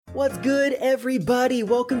What's good, everybody?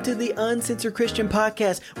 Welcome to the Uncensored Christian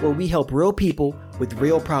Podcast, where we help real people with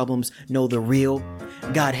real problems know the real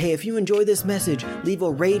God. Hey, if you enjoy this message, leave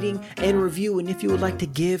a rating and review. And if you would like to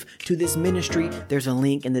give to this ministry, there's a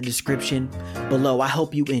link in the description below. I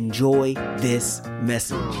hope you enjoy this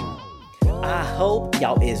message. I hope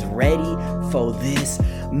y'all is ready for this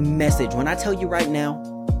message. When I tell you right now,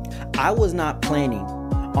 I was not planning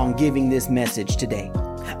on giving this message today.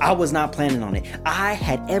 I was not planning on it. I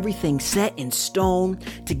had everything set in stone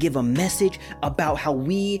to give a message about how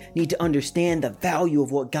we need to understand the value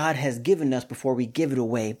of what God has given us before we give it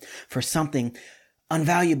away for something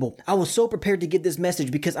unvaluable. I was so prepared to give this message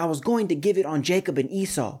because I was going to give it on Jacob and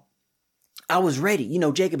Esau. I was ready. You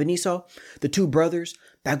know, Jacob and Esau, the two brothers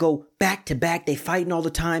that go back to back. They fighting all the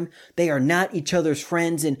time. They are not each other's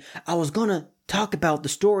friends. And I was going to talk about the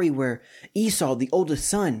story where Esau, the oldest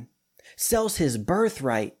son, sells his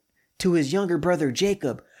birthright to his younger brother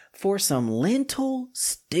Jacob for some lentil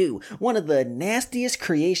stew. One of the nastiest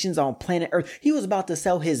creations on planet Earth. He was about to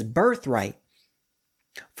sell his birthright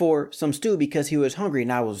for some stew because he was hungry.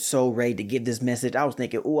 And I was so ready to give this message. I was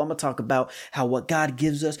thinking, I'm going to talk about how what God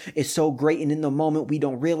gives us is so great. And in the moment, we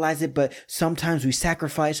don't realize it. But sometimes we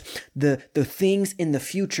sacrifice the things in the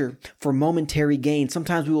future for momentary gain.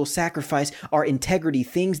 Sometimes we will sacrifice our integrity,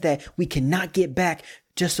 things that we cannot get back,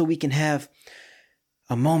 just so we can have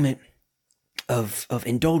a moment of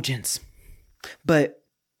indulgence. But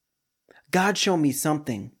God showed me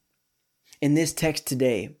something in this text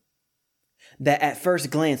today that at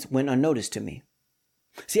first glance went unnoticed to me.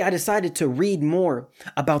 See, I decided to read more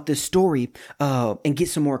about this story and get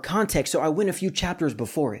some more context. So I went a few chapters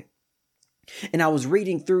before it. And I was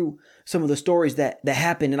reading through some of the stories that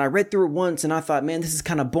happened, and I read through it once and I thought, man, this is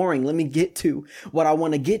kind of boring. Let me get to what I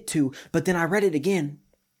want to get to. But then I read it again,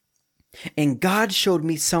 and God showed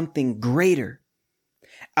me something greater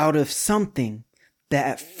out of something that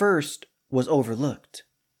at first was overlooked.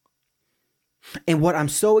 And what I'm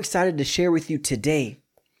so excited to share with you today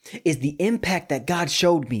is the impact that God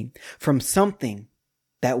showed me from something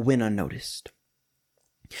that went unnoticed.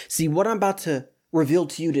 See, what I'm about to reveal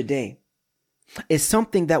to you today is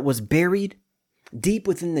something that was buried deep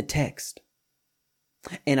within the text,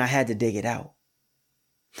 and I had to dig it out.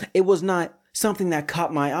 It was not something that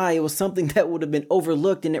caught my eye. It was something that would have been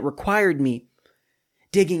overlooked, and it required me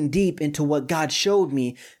digging deep into what God showed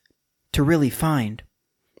me to really find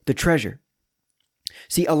the treasure.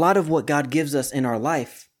 See, a lot of what God gives us in our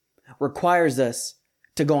life requires us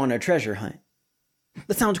to go on a treasure hunt.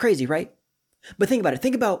 That sounds crazy, right? But think about it.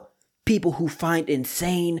 Think about people who find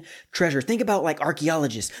insane treasure. Think about like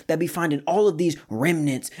archaeologists that be finding all of these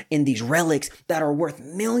remnants and these relics that are worth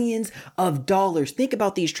millions of dollars. Think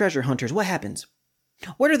about these treasure hunters. What happens?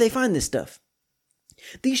 Where do they find this stuff?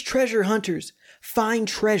 These treasure hunters find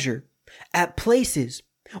treasure at places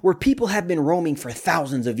where people have been roaming for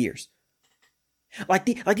thousands of years. Like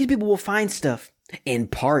these people will find stuff in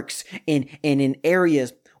parks and in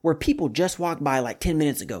areas where people just walked by like 10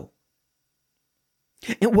 minutes ago.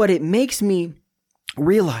 And what it makes me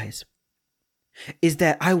realize is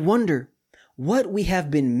that I wonder what we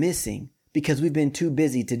have been missing because we've been too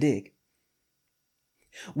busy to dig.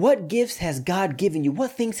 What gifts has God given you?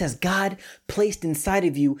 What things has God placed inside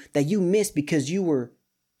of you that you missed because you were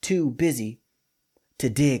too busy to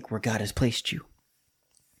dig where God has placed you?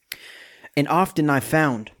 And often I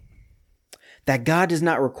found that God does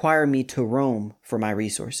not require me to roam for my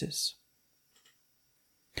resources.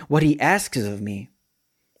 What he asks of me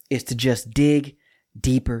is to just dig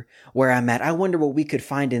deeper where I'm at. I wonder what we could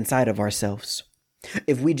find inside of ourselves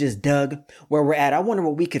if we just dug where we're at. I wonder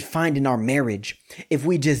what we could find in our marriage if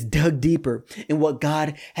we just dug deeper in what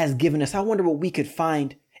God has given us. I wonder what we could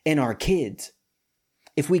find in our kids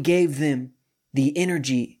if we gave them the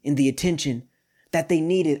energy and the attention that they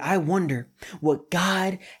needed. I wonder what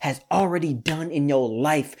God has already done in your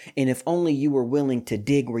life. And if only you were willing to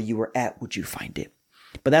dig where you were at, would you find it?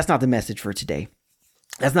 But that's not the message for today.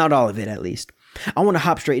 That's not all of it, at least. I want to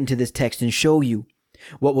hop straight into this text and show you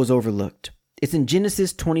what was overlooked. It's in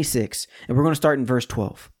Genesis 26, and we're going to start in verse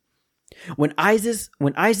 12. When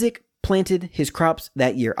Isaac planted his crops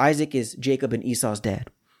that year, Isaac is Jacob and Esau's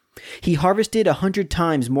dad, he harvested 100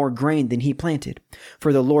 times more grain than he planted,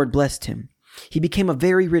 for the Lord blessed him. He became a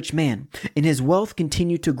very rich man, and his wealth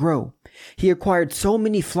continued to grow. He acquired so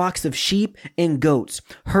many flocks of sheep and goats,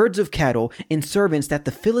 herds of cattle, and servants that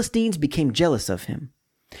the Philistines became jealous of him.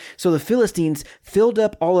 So the Philistines filled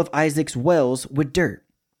up all of Isaac's wells with dirt.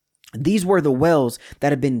 These were the wells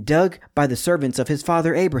that had been dug by the servants of his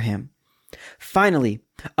father Abraham. Finally,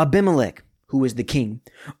 Abimelech, who is the king,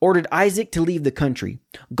 ordered Isaac to leave the country.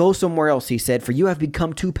 Go somewhere else, he said, for you have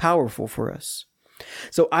become too powerful for us.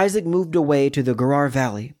 So Isaac moved away to the Gerar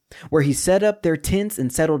Valley, where he set up their tents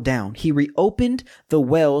and settled down. He reopened the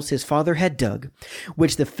wells his father had dug,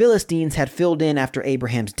 which the Philistines had filled in after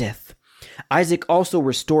Abraham's death. Isaac also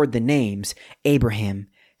restored the names Abraham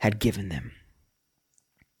had given them.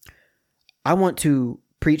 I want to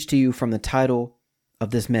preach to you from the title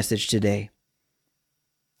of this message today,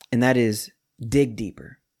 and that is Dig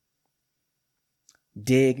Deeper.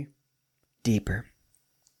 Dig deeper.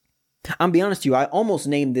 I'm be honest with you, I almost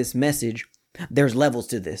named this message, There's Levels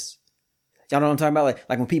to This. Y'all know what I'm talking about?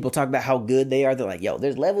 Like when people talk about how good they are, they're like, yo,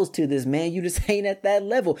 there's levels to this, man. You just ain't at that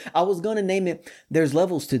level. I was going to name it There's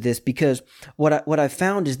Levels to This because what I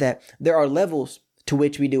found is that there are levels to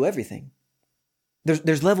which we do everything.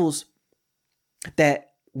 There's levels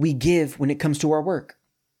that we give when it comes to our work.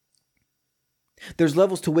 There's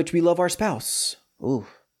levels to which we love our spouse. Ooh.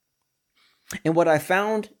 And what I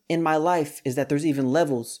found in my life is that there's even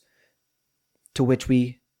levels to which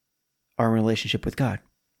we are in relationship with God.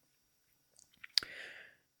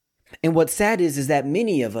 And what's sad is that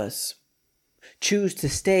many of us choose to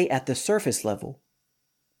stay at the surface level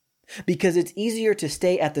because it's easier to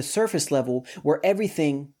stay at the surface level where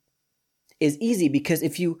everything is easy. Because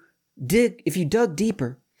if you dug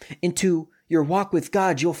deeper into your walk with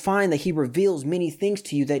God, you'll find that He reveals many things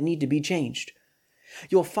to you that need to be changed.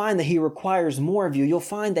 You'll find that He requires more of you. You'll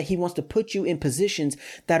find that He wants to put you in positions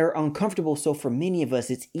that are uncomfortable. So for many of us,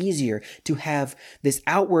 it's easier to have this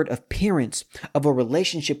outward appearance of a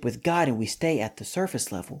relationship with God, and we stay at the surface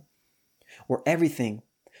level where everything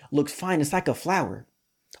looks fine. It's like a flower,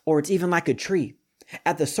 or it's even like a tree.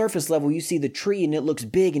 At the surface level, you see the tree and it looks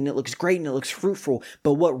big and it looks great and it looks fruitful.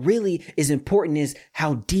 But what really is important is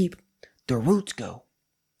how deep the roots go.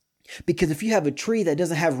 Because if you have a tree that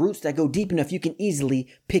doesn't have roots that go deep enough, you can easily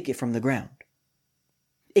pick it from the ground.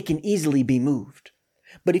 It can easily be moved.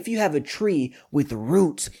 But if you have a tree with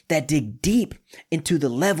roots that dig deep into the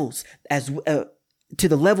levels to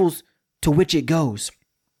the levels to which it goes,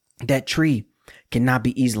 that tree cannot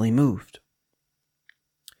be easily moved.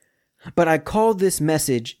 But I call this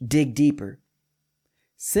message Dig Deeper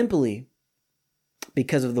simply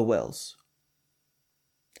because of the wells.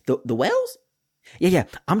 The wells? Yeah.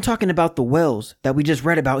 I'm talking about the wells that we just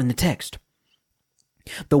read about in the text.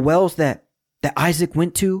 The wells that Isaac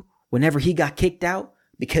went to whenever he got kicked out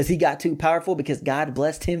because he got too powerful, because God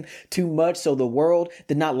blessed him too much. So the world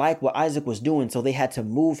did not like what Isaac was doing. So they had to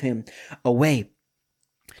move him away.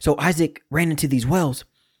 So Isaac ran into these wells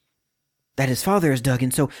that his father has dug.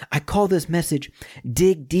 And so I call this message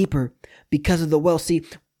Dig Deeper because of the well. See,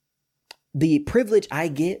 the privilege I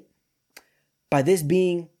get by this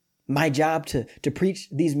being my job to preach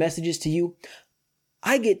these messages to you,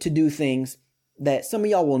 I get to do things that some of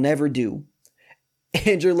y'all will never do.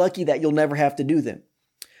 And you're lucky that you'll never have to do them.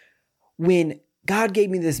 When God gave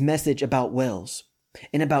me this message about wells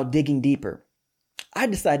and about digging deeper, I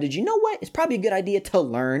decided, you know what? It's probably a good idea to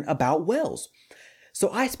learn about wells. So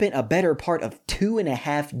I spent a better part of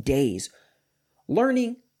 2.5 days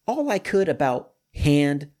learning all I could about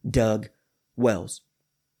hand dug wells.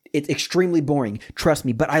 It's extremely boring, trust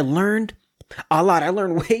me, but I learned a lot. I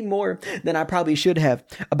learned way more than I probably should have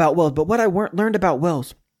about wells. But what I learned about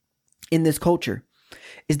wells in this culture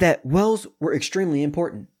is that wells were extremely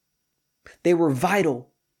important. They were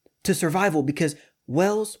vital to survival because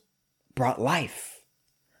wells brought life.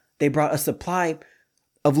 They brought a supply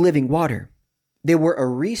of living water. They were a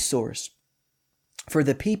resource for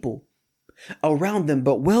the people around them.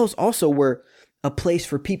 But wells also were a place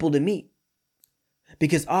for people to meet.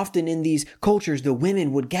 Because often in these cultures, the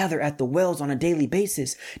women would gather at the wells on a daily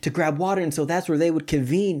basis to grab water. And so that's where they would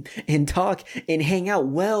convene and talk and hang out.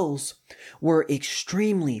 Wells were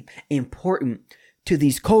extremely important to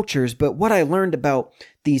these cultures. But what I learned about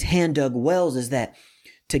these hand dug wells is that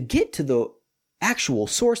to get to the actual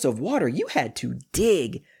source of water, you had to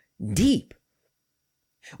dig deep.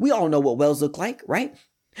 We all know what wells look like, right?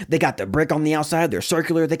 They got the brick on the outside. They're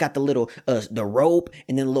circular. They got the little, the rope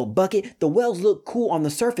and then a little bucket. The wells look cool on the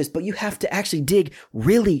surface, but you have to actually dig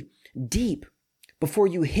really deep before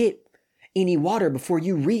you hit any water, before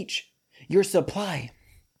you reach your supply.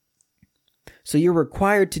 So you're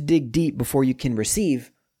required to dig deep before you can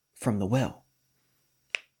receive from the well.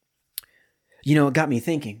 You know, it got me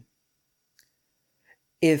thinking.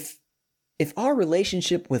 If our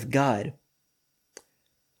relationship with God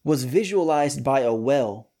was visualized by a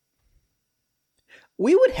well,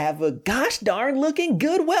 we would have a gosh darn looking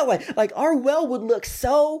good well. Like our well would look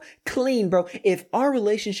so clean, bro. If our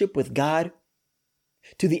relationship with God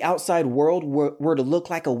to the outside world were to look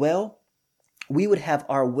like a well, We would have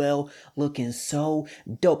our well looking so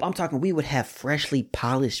dope. I'm talking, we would have freshly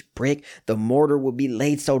polished brick. The mortar would be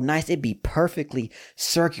laid so nice. It'd be perfectly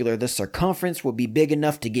circular. The circumference would be big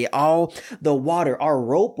enough to get all the water. Our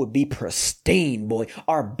rope would be pristine, boy.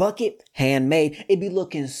 Our bucket, handmade. It'd be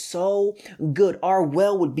looking so good. Our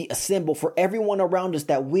well would be a symbol for everyone around us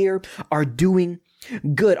that we are doing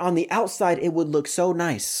good. On the outside, it would look so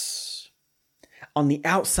nice. On the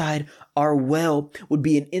outside, our well would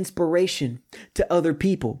be an inspiration to other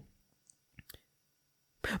people.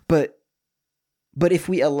 But if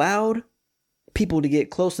we allowed people to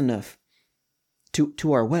get close enough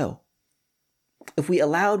to our well, if we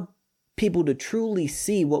allowed people to truly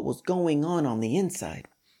see what was going on the inside,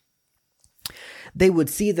 they would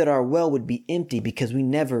see that our well would be empty because we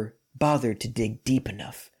never bothered to dig deep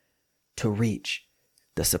enough to reach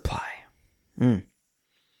the supply.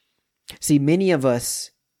 See, many of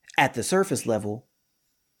us at the surface level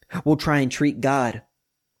will try and treat God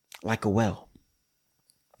like a well.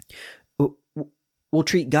 We'll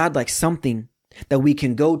treat God like something that we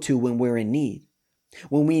can go to when we're in need.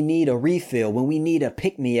 When we need a refill, when we need a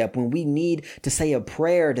pick-me-up, when we need to say a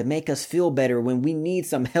prayer to make us feel better, when we need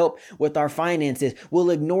some help with our finances, we'll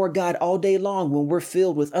ignore God all day long when we're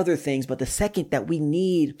filled with other things. But the second that we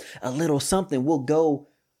need a little something, we'll go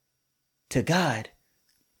to God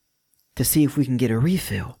to see if we can get a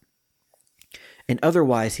refill. And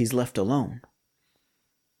otherwise, he's left alone.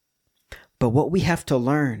 But what we have to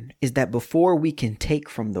learn is that before we can take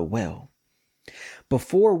from the well,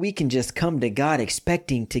 before we can just come to God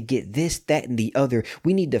expecting to get this, that, and the other,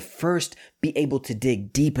 we need to first be able to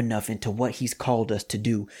dig deep enough into what he's called us to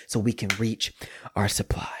do so we can reach our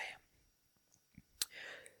supply.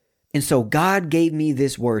 And so God gave me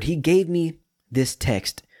this word. He gave me this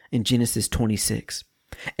text in Genesis 26.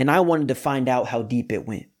 And I wanted to find out how deep it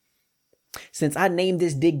went. Since I named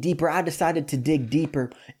this Dig Deeper, I decided to dig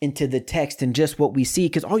deeper into the text and just what we see.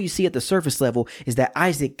 Because all you see at the surface level is that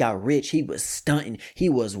Isaac got rich. He was stunting. He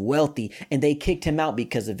was wealthy. And they kicked him out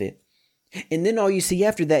because of it. And then all you see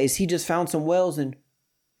after that is he just found some wells and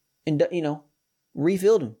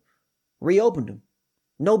refilled them. Reopened them.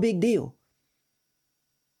 No big deal.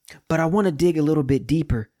 But I want to dig a little bit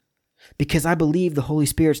deeper, because I believe the Holy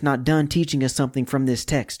Spirit's not done teaching us something from this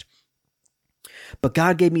text. But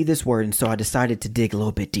God gave me this word, and so I decided to dig a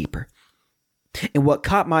little bit deeper. And what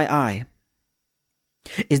caught my eye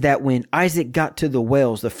is that when Isaac got to the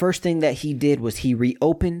wells, the first thing that he did was he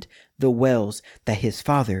reopened the wells that his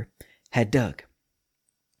father had dug.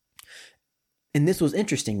 And this was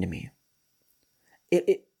interesting to me.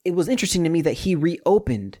 It was interesting to me that he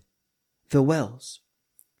reopened the wells.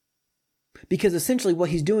 Because essentially what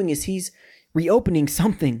he's doing is he's reopening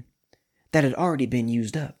something that had already been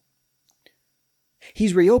used up.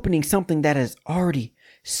 He's reopening something that has already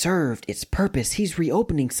served its purpose. He's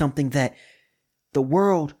reopening something that the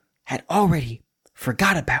world had already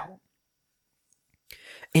forgot about.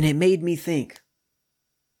 And it made me think,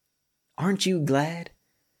 aren't you glad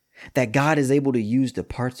that God is able to use the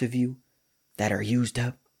parts of you that are used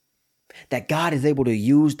up? That God is able to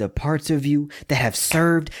use the parts of you that have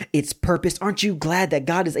served its purpose. Aren't you glad that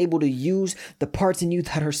God is able to use the parts in you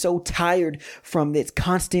that are so tired from its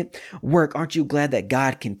constant work? Aren't you glad that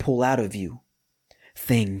God can pull out of you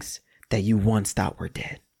things that you once thought were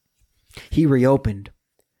dead? He reopened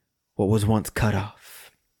what was once cut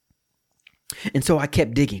off. And so I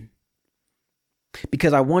kept digging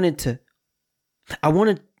because I wanted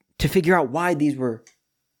to figure out why these were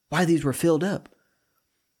filled up.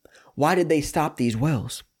 Why did they stop these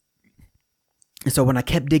wells? And so when I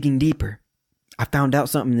kept digging deeper, I found out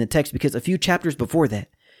something in the text, because a few chapters before that,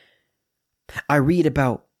 I read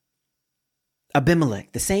about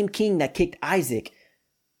Abimelech, the same king that kicked Isaac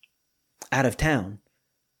out of town.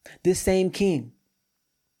 This same king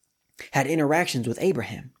had interactions with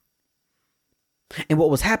Abraham. And what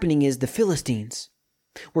was happening is the Philistines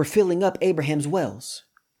were filling up Abraham's wells.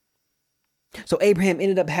 So Abraham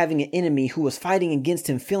ended up having an enemy who was fighting against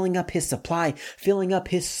him, filling up his supply, filling up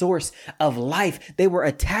his source of life. They were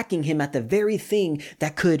attacking him at the very thing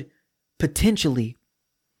that could potentially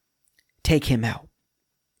take him out.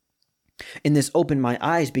 And this opened my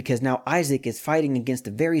eyes, because now Isaac is fighting against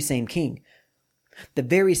the very same king and the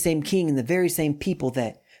very same people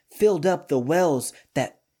that filled up the wells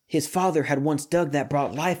that his father had once dug that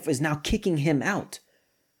brought life is now kicking him out.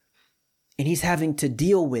 And he's having to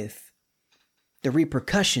deal with the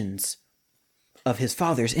repercussions of his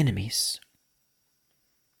father's enemies.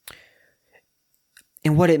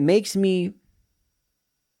 And what it makes me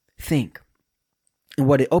think, and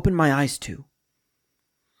what it opened my eyes to,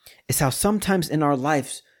 is how sometimes in our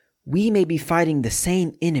lives we may be fighting the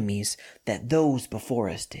same enemies that those before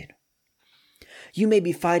us did. You may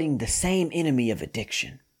be fighting the same enemy of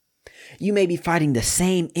addiction. You may be fighting the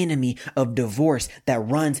same enemy of divorce that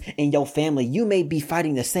runs in your family. You may be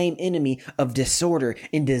fighting the same enemy of disorder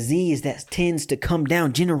and disease that tends to come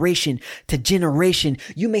down generation to generation.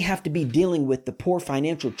 You may have to be dealing with the poor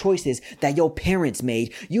financial choices that your parents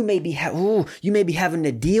made. You may be having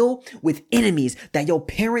to deal with enemies that your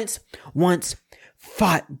parents once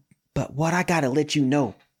fought. But what I got to let you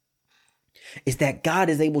know is that God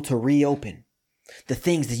is able to reopen the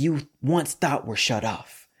things that you once thought were shut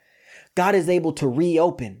off. God is able to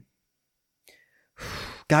reopen.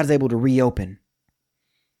 God is able to reopen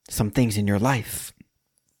some things in your life.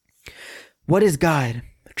 What is God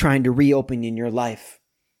trying to reopen in your life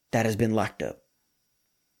that has been locked up?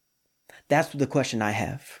 That's the question I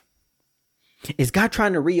have. Is God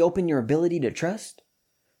trying to reopen your ability to trust?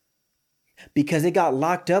 Because it got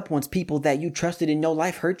locked up once people that you trusted in your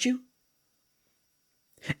life hurt you?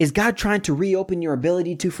 Is God trying to reopen your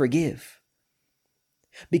ability to forgive?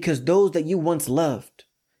 Because those that you once loved,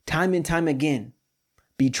 time and time again,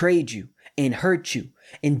 betrayed you and hurt you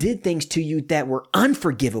and did things to you that were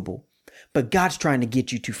unforgivable. But God's trying to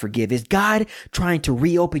get you to forgive. Is God trying to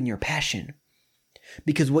reopen your passion?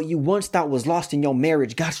 Because what you once thought was lost in your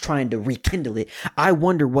marriage, God's trying to rekindle it. I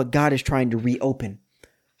wonder what God is trying to reopen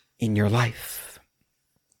in your life.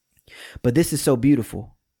 But this is so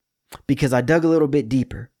beautiful because I dug a little bit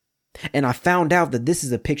deeper and I found out that this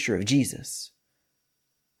is a picture of Jesus.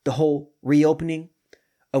 The whole reopening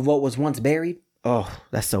of what was once buried. Oh,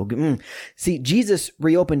 that's so good. See, Jesus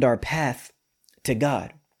reopened our path to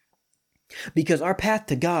God because our path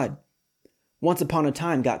to God once upon a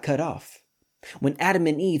time got cut off. When Adam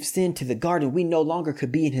and Eve sinned to the garden, we no longer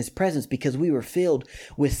could be in his presence because we were filled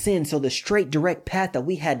with sin. So the straight, direct path that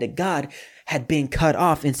we had to God had been cut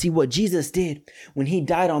off. And see what Jesus did when he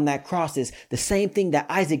died on that cross is the same thing that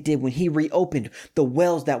Isaac did when he reopened the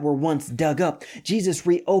wells that were once dug up. Jesus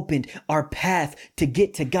reopened our path to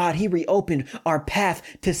get to God. He reopened our path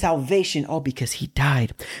to salvation, all because he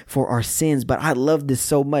died for our sins. But I love this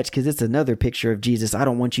so much because it's another picture of Jesus I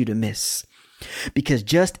don't want you to miss. Because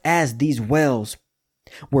just as these wells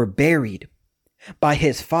were buried by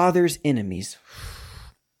his father's enemies,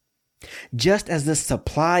 just as the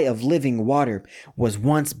supply of living water was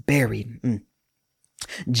once buried,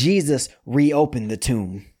 Jesus reopened the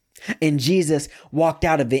tomb. And Jesus walked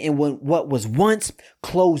out of it. And when what was once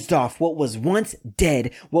closed off, what was once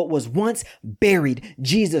dead, what was once buried,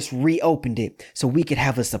 Jesus reopened it so we could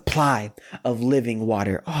have a supply of living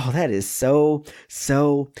water. Oh, that is so,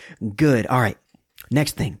 so good. All right.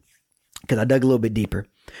 Next thing, because I dug a little bit deeper.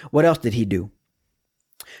 What else did he do?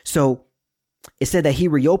 So it said that he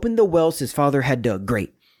reopened the wells his father had dug.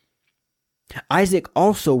 Great. Isaac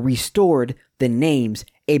also restored the names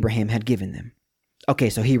Abraham had given them.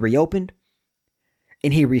 Okay, so he reopened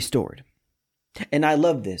and he restored. And I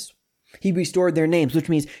love this. He restored their names, which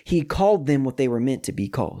means he called them what they were meant to be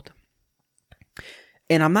called.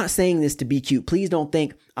 And I'm not saying this to be cute. Please don't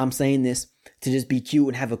think I'm saying this to just be cute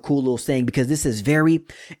and have a cool little saying, because this is very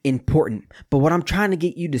important. But what I'm trying to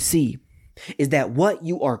get you to see is that what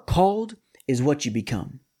you are called is what you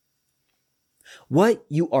become. What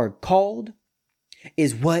you are called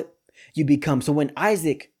is what you become. So when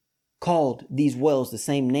Isaac called these wells the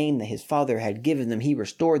same name that his father had given them, he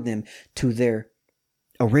restored them to their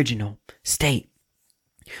original state.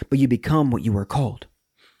 But you become what you were called.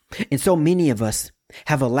 And so many of us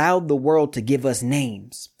have allowed the world to give us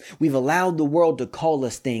names. We've allowed the world to call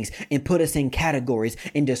us things and put us in categories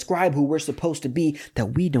and describe who we're supposed to be,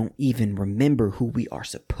 that we don't even remember who we are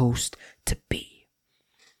supposed to be.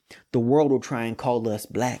 The world will try and call us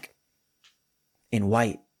black and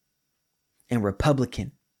white and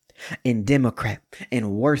Republican and Democrat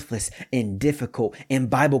and worthless and difficult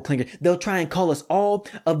and Bible clinger. They'll try and call us all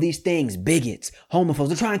of these things, bigots, homophobes.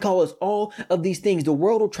 They'll try and call us all of these things. The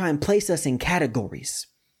world will try and place us in categories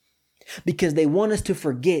because they want us to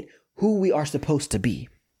forget who we are supposed to be.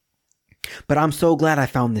 But I'm so glad I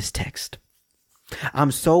found this text.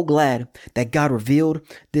 I'm so glad that God revealed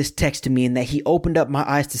this text to me and that he opened up my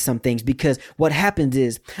eyes to some things, because what happens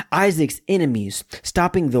is Isaac's enemies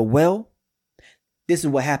stopping the well. This is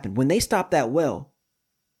what happened. When they stopped that well,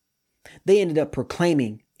 they ended up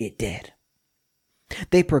proclaiming it dead.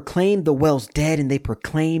 They proclaimed the wells dead and they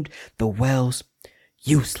proclaimed the wells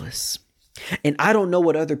useless. And I don't know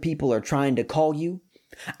what other people are trying to call you.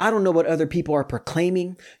 I don't know what other people are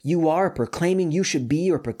proclaiming you are, proclaiming you should be,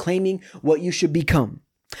 or proclaiming what you should become.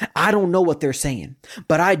 I don't know what they're saying,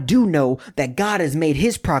 but I do know that God has made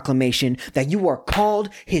his proclamation that you are called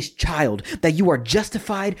his child, that you are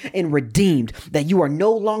justified and redeemed, that you are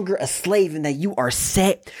no longer a slave and that you are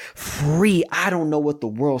set free. I don't know what the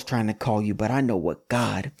world's trying to call you, but I know what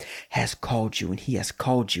God has called you, and he has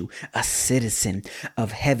called you a citizen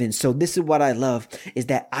of heaven. So this is what I love, is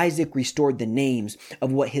that Isaac restored the names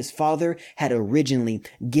of what his father had originally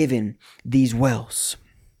given these wells.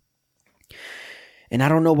 And I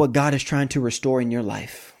don't know what God is trying to restore in your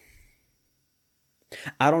life.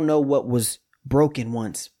 I don't know what was broken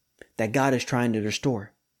once that God is trying to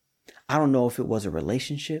restore. I don't know if it was a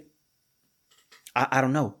relationship. I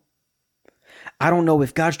don't know. I don't know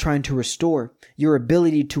if God's trying to restore your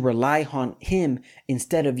ability to rely on him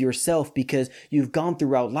instead of yourself, because you've gone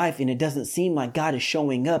throughout life and it doesn't seem like God is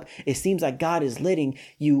showing up. It seems like God is letting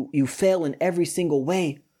you fail in every single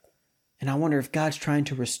way. And I wonder if God's trying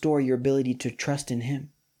to restore your ability to trust in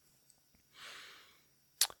him.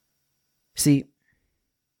 See,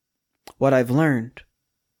 what I've learned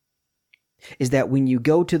is that when you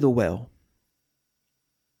go to the well,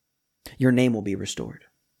 your name will be restored.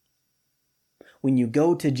 When you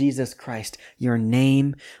go to Jesus Christ, your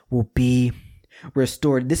name will be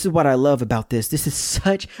restored. This is what I love about this. This is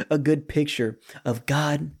such a good picture of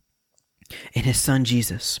God and his son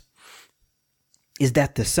Jesus, is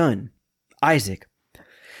that the son, Isaac,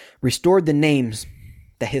 restored the names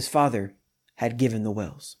that his father had given the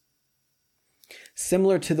wells.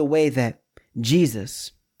 Similar to the way that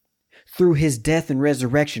Jesus, through his death and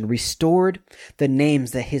resurrection, restored the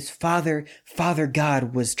names that his Father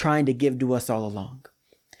God was trying to give to us all along.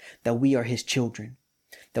 That we are his children,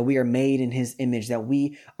 that we are made in his image, that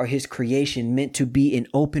we are his creation, meant to be in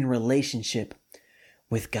open relationship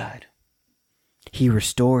with God. He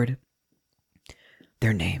restored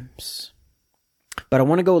their names. But I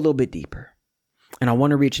want to go a little bit deeper, and I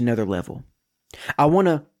want to reach another level. I want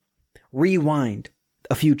to rewind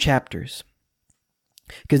a few chapters,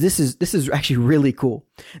 because this is actually really cool.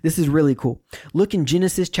 This is really cool. Look in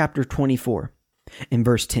Genesis chapter 24 in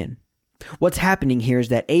verse 10. What's happening here is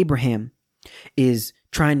that Abraham is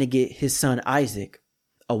trying to get his son Isaac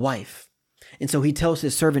a wife. And so he tells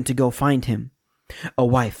his servant to go find him a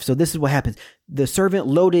wife. So this is what happens. The servant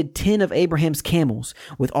loaded 10 of Abraham's camels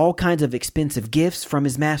with all kinds of expensive gifts from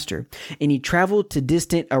his master, and he traveled to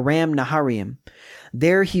distant Aram Naharaim.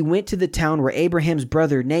 There he went to the town where Abraham's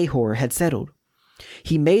brother Nahor had settled.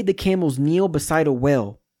 He made the camels kneel beside a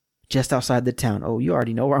well just outside the town. Oh, you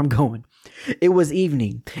already know where I'm going. It was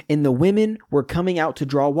evening, and the women were coming out to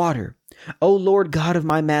draw water. "O Lord God of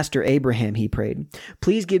my master Abraham," he prayed,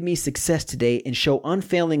 "please give me success today and show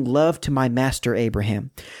unfailing love to my master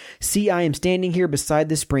Abraham. See, I am standing here beside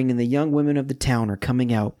the spring, and the young women of the town are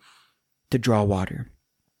coming out to draw water."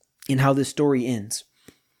 And how this story ends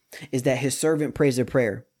is that his servant prays a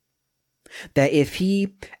prayer that if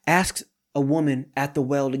he asks a woman at the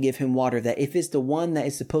well to give him water, that if it's the one that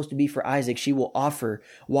is supposed to be for Isaac, she will offer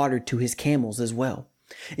water to his camels as well.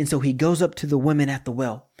 And so he goes up to the woman at the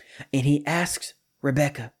well and he asks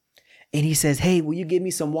Rebecca, and he says, "Hey, will you give me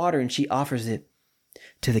some water?" And she offers it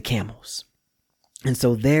to the camels. And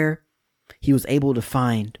so there he was able to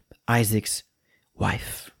find Isaac's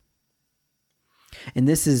wife. And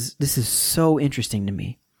this is so interesting to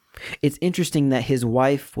me. It's interesting that his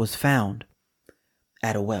wife was found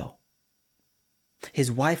at a well.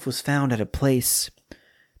 His wife was found at a place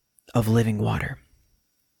of living water.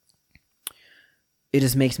 It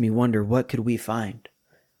just makes me wonder, what could we find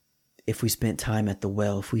if we spent time at the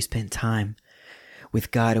well, if we spent time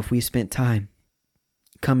with God, if we spent time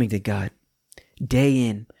coming to God day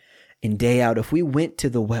in and day out, if we went to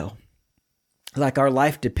the well like our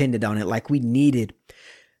life depended on it, like we needed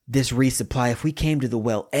this resupply, if we came to the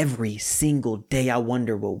well every single day, I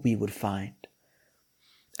wonder what we would find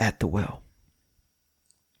at the well.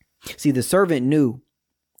 See, the servant knew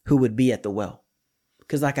who would be at the well.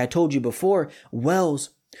 Because like I told you before,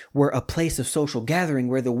 wells were a place of social gathering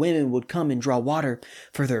where the women would come and draw water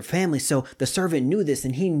for their family. So the servant knew this,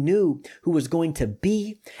 and he knew who was going to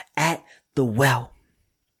be at the well.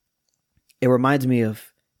 It reminds me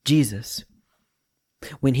of Jesus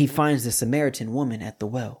when he finds the Samaritan woman at the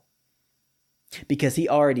well, because he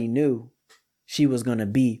already knew she was going to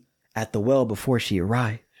be at the well before she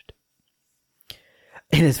arrived.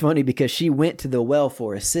 And it's funny because she went to the well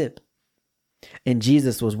for a sip, and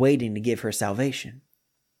Jesus was waiting to give her salvation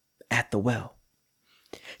at the well.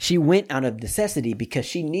 She went out of necessity because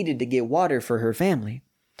she needed to get water for her family,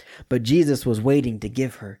 but Jesus was waiting to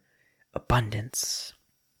give her abundance.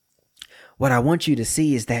 What I want you to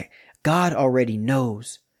see is that God already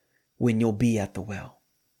knows when you'll be at the well.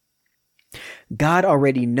 God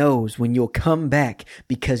already knows when you'll come back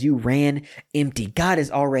because you ran empty. God is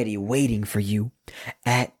already waiting for you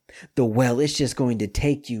at the well. It's just going to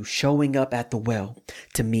take you showing up at the well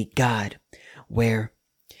to meet God where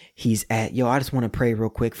he's at. I just want to pray real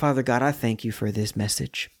quick. Father God, I thank you for this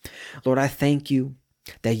message. Lord, I thank you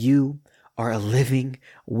that you are a living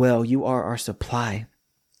well. You are our supply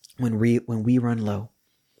when we run low.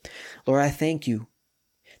 Lord, I thank you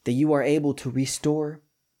that you are able to restore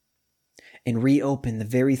and reopen the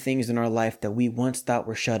very things in our life that we once thought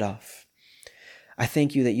were shut off. I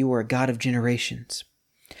thank you that you are a God of generations,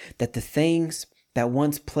 that the things that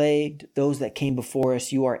once plagued those that came before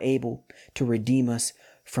us, you are able to redeem us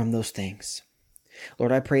from those things.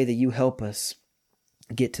 Lord, I pray that you help us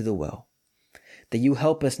get to the well, that you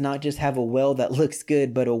help us not just have a well that looks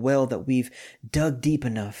good, but a well that we've dug deep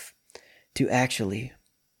enough to actually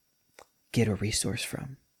get a resource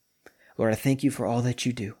from. Lord, I thank you for all that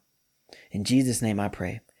you do. In Jesus' name I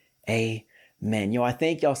pray. Amen. I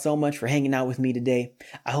thank y'all so much for hanging out with me today.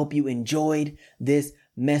 I hope you enjoyed this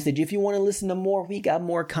message. If you want to listen to more, we got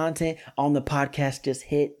more content on the podcast. Just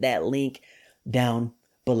hit that link down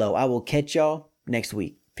below. I will catch y'all next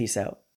week. Peace out.